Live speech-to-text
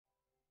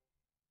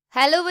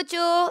Hello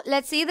bachcho,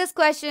 let's see this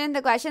question.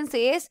 The question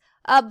says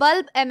a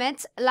bulb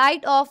emits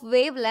light of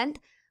wavelength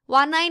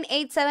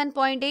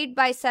 1987.8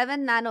 by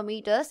 7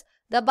 nanometers.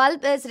 The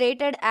bulb is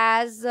rated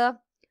as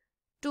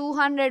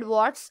 200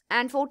 watts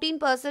and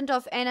 14%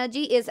 of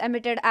energy is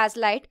emitted as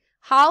light.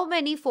 How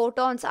many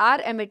photons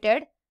are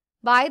emitted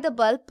by the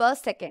bulb per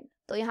second?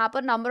 तो यहाँ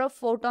पर number of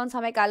photons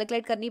हमें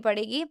calculate करनी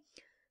पड़ेगी.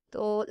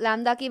 तो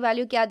lambda की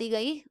value क्या दी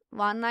गई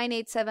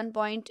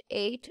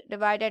 1987.8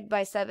 divided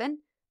by 7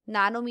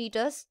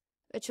 nanometres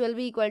which will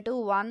be equal to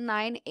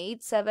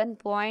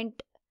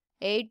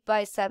 1987.8 by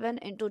 7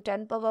 into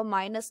 10 power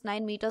minus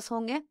 9 meters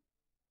होंगे.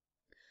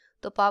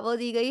 तो पावर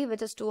दी गई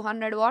which is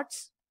 200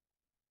 watts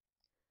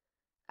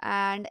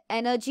and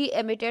energy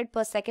emitted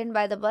per second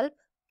by the bulb.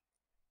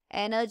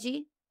 Energy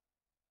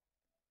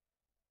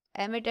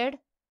emitted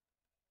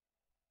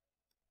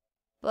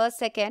per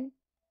second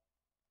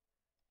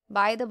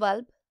by the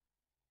bulb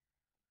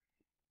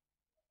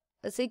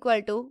is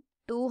equal to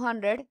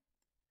 200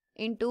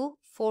 into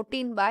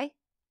 14 by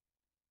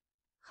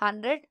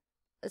 100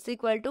 is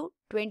equal to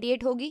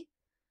 28 होगी.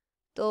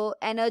 तो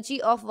energy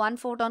of one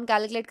photon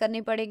calculate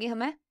करनी पड़ेगी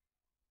हमें.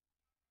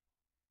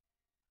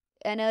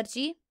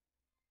 Energy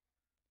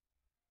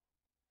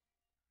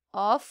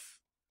of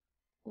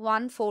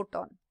one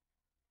photon.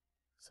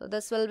 So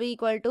this will be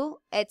equal to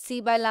hc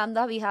by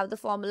lambda. We have the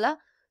formula.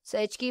 So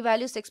h की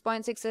value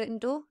 6.6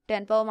 into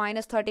 10 power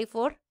minus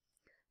 34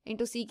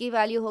 into c की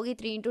value होगी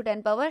 3 into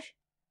 10 power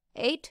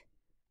 8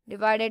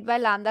 divided by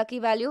lambda की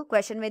value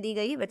question में दी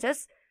गई which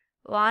is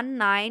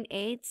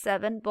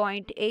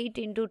 1987.8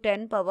 into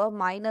 10 power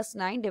minus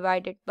 9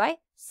 divided by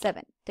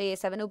 7. तो ये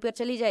 7 ऊपर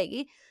चली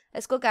जाएगी.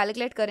 इसको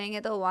कैलकुलेट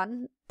करेंगे तो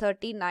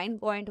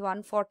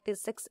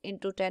 139.146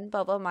 into 10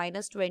 power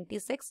minus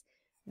 26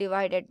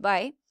 divided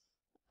by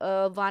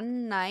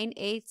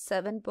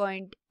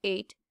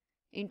 1987.8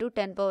 into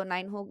 10 power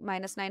 9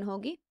 minus 9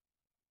 होगी.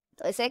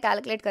 तो इसे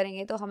कैलकुलेट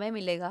करेंगे तो हमें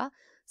मिलेगा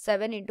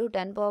 7 into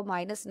 10 power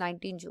minus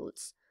 19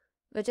 joules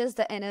which is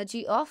the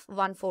energy of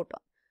one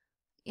photon.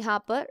 यहाँ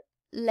पर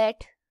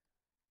let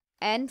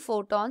n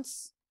photons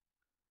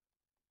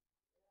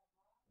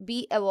be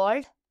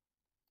evolved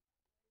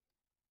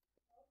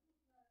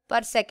per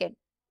second.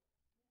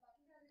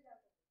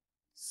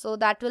 So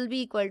that will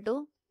be equal to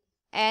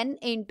n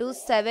into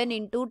 7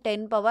 into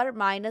 10 power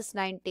minus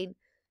 19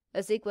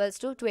 is equals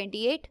to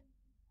 28.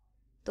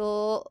 तो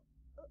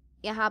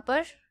यहाँ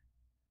पर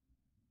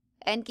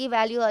n की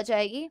value आ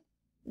जाएगी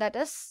that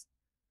is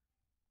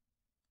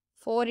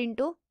 4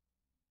 into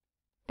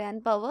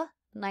 10 power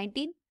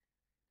 19.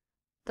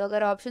 तो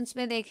अगर options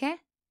में देखें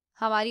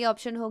हमारी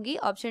ऑप्शन होगी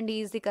option D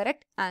is the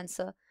correct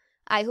answer.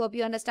 I hope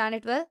you understand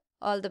it well.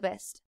 All the best.